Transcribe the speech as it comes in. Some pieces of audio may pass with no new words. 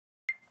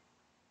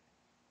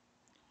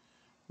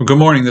Well, good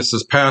morning. This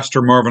is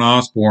Pastor Marvin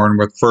Osborne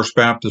with First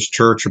Baptist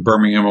Church of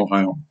Birmingham,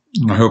 Ohio.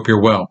 And I hope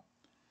you're well.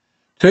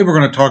 Today we're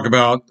going to talk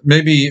about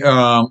maybe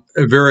a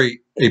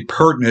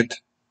pertinent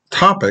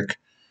topic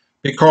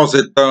because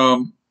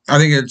I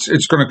think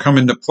it's going to come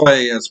into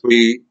play as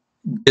we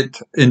get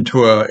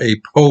into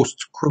a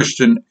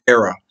post-Christian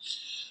era,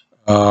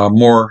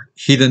 more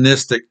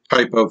hedonistic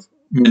type of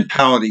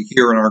mentality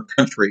here in our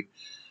country,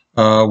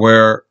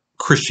 where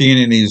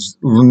Christianity is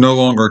no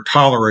longer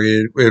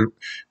tolerated.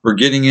 We're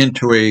getting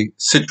into a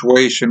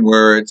situation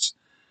where it's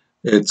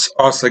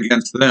us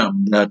against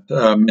them. That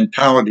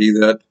mentality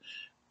that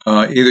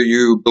either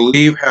you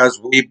believe as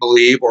we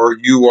believe, or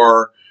you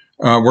are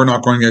we're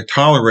not going to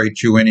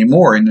tolerate you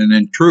anymore. And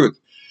in truth,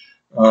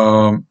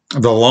 the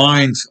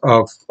lines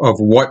of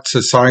what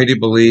society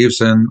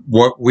believes and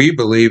what we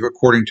believe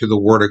according to the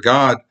Word of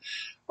God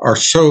are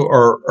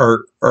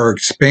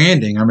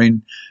expanding. I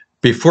mean,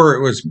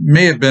 before it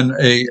may have been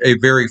a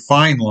very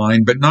fine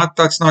line, but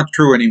that's not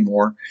true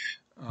anymore.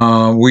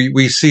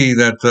 We see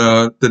that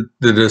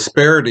the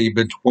disparity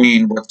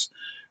between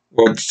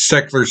what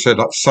secular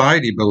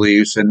society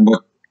believes and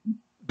what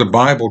the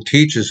Bible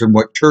teaches and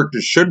what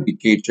churches should be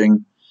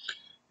teaching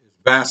is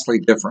vastly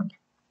different.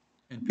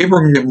 And people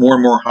are going to get more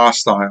and more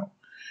hostile.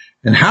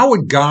 And how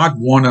would God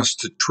want us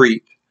to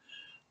treat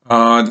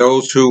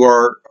those who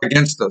are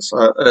against us?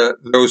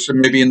 Those who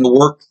maybe in the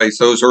workplace,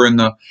 those who are in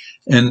the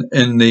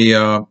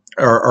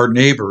our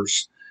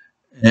neighbors,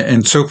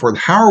 and so forth.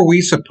 How are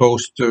we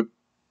supposed to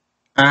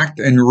act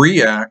and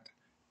react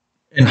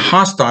in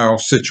hostile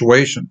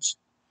situations?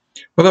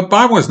 Well, the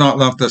Bible has not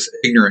left us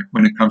ignorant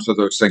when it comes to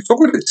those things. Look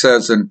what it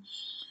says in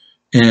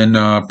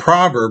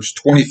Proverbs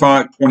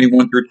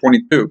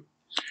 25:21-22.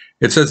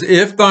 It says,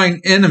 "If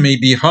thine enemy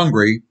be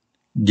hungry,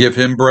 give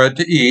him bread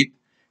to eat,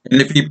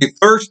 and if he be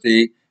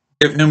thirsty,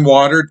 give him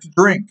water to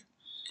drink.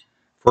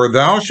 For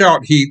thou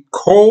shalt heap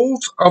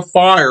coals of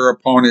fire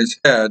upon his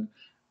head,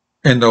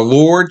 and the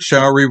Lord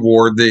shall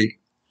reward thee."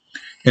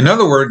 In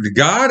other words,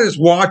 God is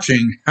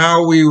watching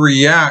how we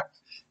react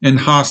in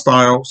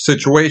hostile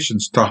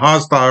situations to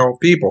hostile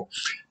people.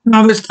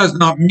 Now, this does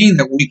not mean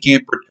that we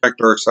can't protect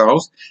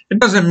ourselves. It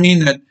doesn't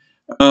mean that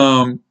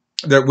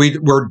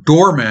we're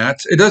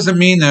doormats. It doesn't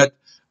mean that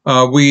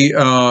we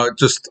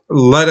just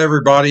let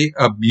everybody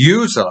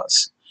abuse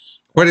us.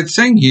 But it's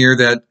saying here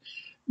that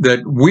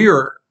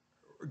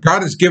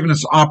God has given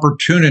us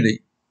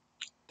opportunity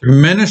to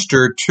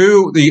minister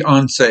to the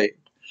unsaved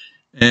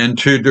and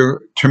to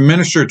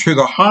minister to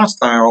the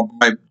hostile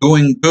by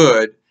doing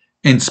good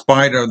in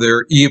spite of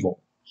their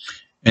evil,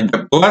 and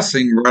to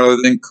blessing rather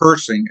than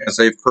cursing as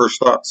they've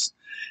cursed us.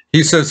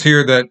 He says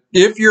here that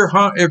if your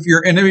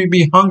enemy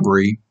be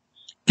hungry,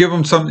 give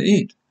him something to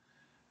eat.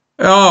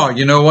 Oh,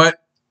 you know what?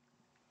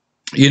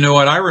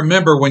 I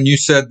remember when you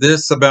said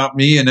this about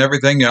me and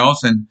everything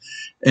else, and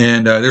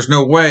there's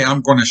no way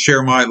I'm going to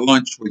share my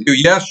lunch with you.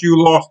 Yes, you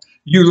left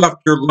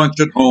your lunch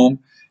at home,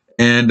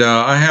 and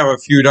I have a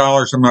few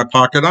dollars in my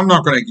pocket. I'm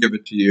not going to give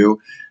it to you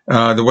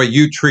the way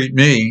you treat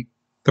me.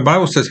 The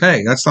Bible says,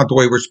 hey, that's not the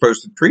way we're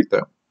supposed to treat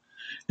them.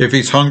 If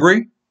he's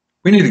hungry,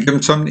 we need to give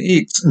him something to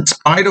eat, in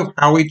spite of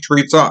how he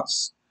treats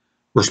us.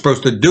 We're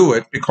supposed to do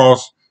it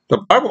because the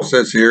Bible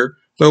says here,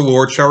 the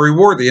Lord shall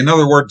reward thee. In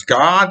other words,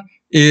 God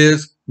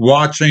is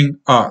watching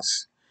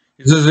us.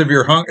 He says, if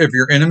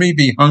your enemy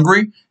be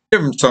hungry,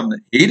 give him something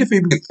to eat. If he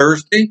be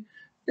thirsty,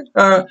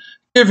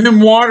 give him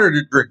water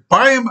to drink.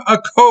 Buy him a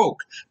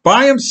Coke.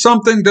 Buy him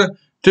something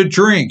to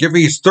drink. If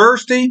he's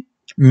thirsty,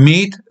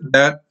 meet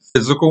that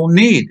physical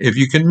need, if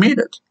you can meet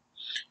it.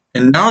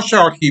 And thou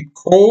shalt heap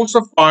coals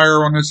of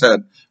fire on his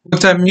head.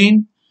 What's that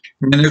mean?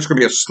 I mean, there's going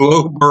to be a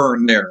slow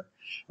burn there.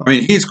 I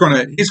mean, he's going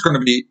to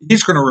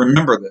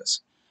remember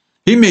this.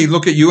 He may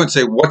look at you and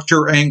say, "What's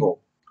your angle?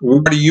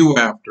 What are you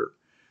after?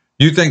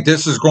 You think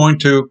this is going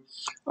to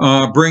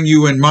bring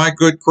you in my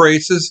good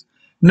graces?"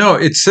 No,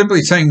 it's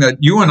simply saying that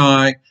you and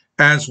I,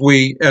 as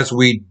we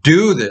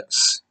do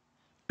this,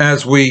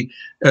 as we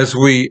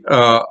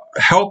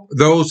help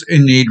those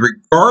in need,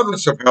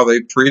 regardless of how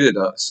they've treated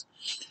us,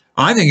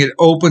 I think it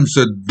opens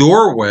the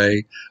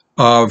doorway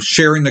of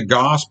sharing the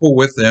gospel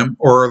with them,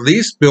 or at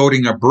least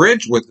building a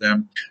bridge with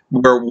them,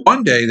 where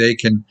one day they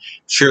can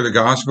share the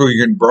gospel.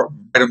 You can invite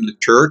them to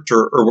church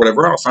or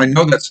whatever else. I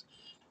know that's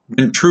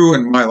been true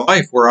in my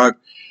life, where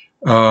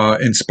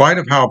I've, in spite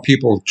of how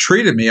people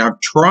treated me, I've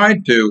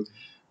tried to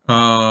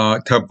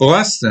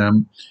bless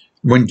them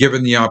when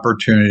given the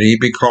opportunity,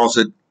 because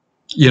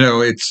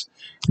it's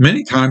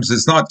many times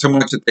it's not so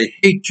much that they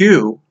hate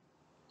you,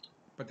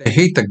 but they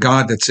hate the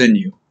God that's in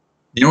you.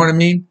 You know what I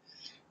mean?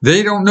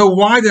 They don't know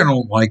why they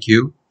don't like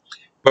you,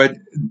 but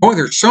boy,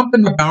 there's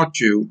something about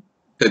you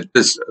that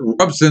just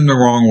rubs them the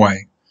wrong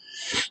way.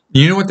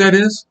 You know what that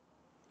is?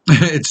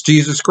 It's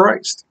Jesus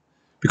Christ.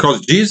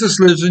 Because Jesus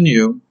lives in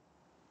you,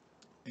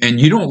 and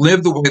you don't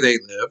live the way they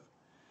live.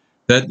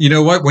 That, you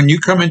know what, when you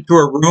come into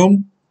a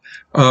room,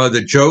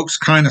 the jokes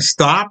kind of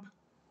stop,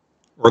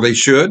 or they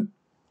should.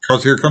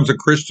 because here comes a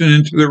Christian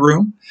into the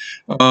room.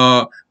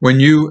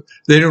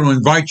 They don't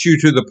invite you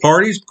to the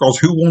parties because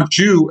who wants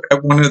you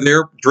at one of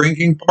their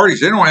drinking parties?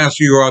 They don't ask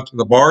you to go out to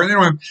the bar.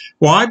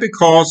 Why?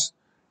 Because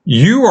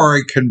you are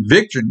a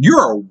conviction.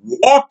 You're a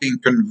walking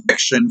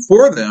conviction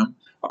for them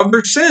of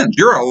their sins.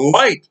 You're a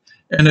light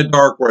in a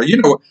dark way.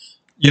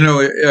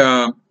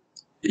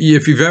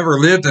 If you've ever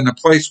lived in a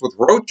place with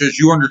roaches,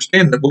 you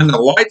understand that when the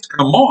lights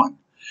come on,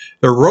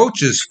 the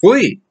roaches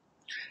flee.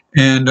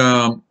 And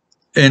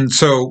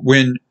so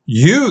when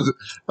you,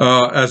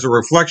 as a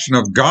reflection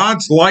of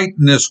God's light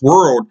in this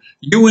world,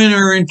 you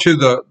enter into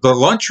the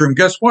lunchroom,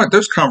 guess what?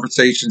 Those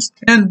conversations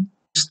tend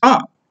to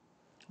stop.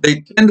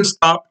 They tend to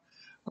stop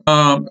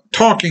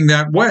talking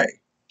that way.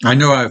 I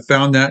know I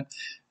found that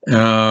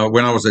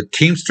when I was a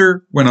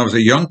Teamster, when I was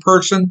a young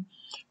person,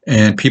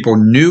 and people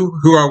knew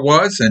who I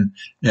was and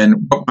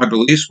what my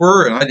beliefs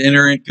were, and I'd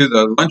enter into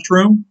the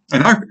lunchroom,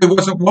 and I really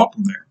wasn't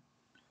welcome there.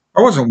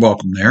 I wasn't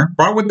welcome there.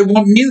 Why would they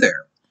want me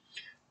there?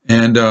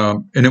 And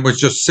it was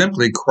just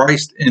simply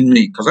Christ in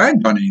me, because I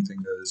hadn't done anything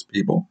to those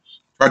people.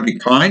 I tried to be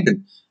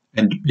kind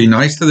and be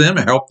nice to them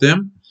and help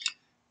them,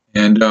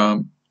 and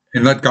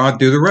let God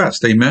do the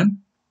rest. Amen.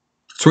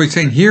 So he's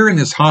saying, here in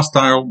this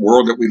hostile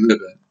world that we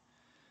live in,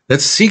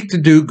 let's seek to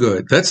do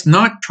good. Let's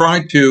not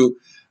try to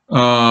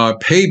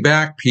pay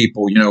back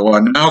people.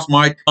 Now's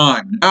my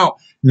time.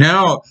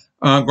 Now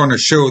I'm going to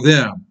show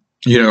them.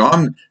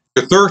 You're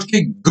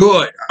thirsty?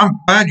 Good. I'm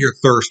glad you're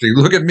thirsty.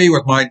 Look at me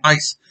with my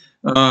nice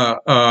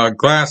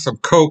glass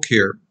of Coke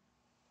here.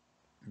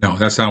 No,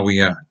 that's how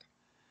we act.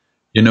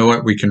 You know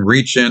what? We can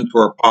reach into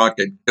our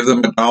pocket, give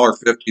them $1.50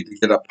 to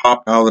get a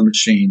pop out of the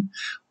machine,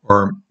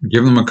 or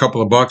give them a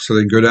couple of bucks so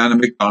they can go down to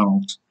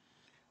McDonald's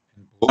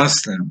and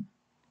bless them.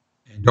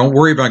 And don't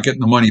worry about getting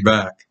the money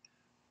back.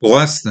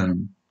 Bless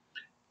them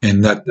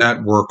and let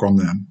that work on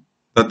them.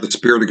 Let the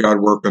Spirit of God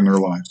work in their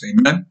lives.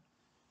 Amen?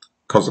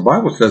 Because the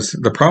Bible says,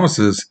 the promise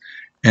is,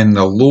 and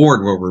the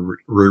Lord will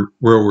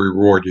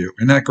reward you.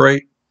 Isn't that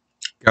great?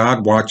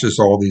 God watches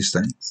all these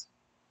things.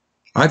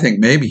 I think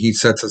maybe he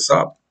sets us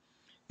up.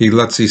 He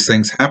lets these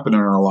things happen in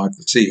our life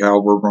to see how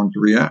we're going to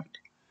react.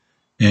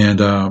 And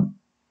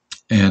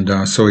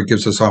so it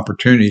gives us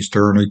opportunities to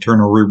earn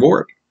eternal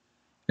reward.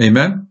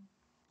 Amen?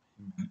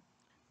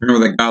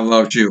 Remember that God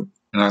loves you,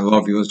 and I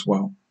love you as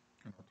well.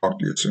 I'll talk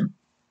to you soon.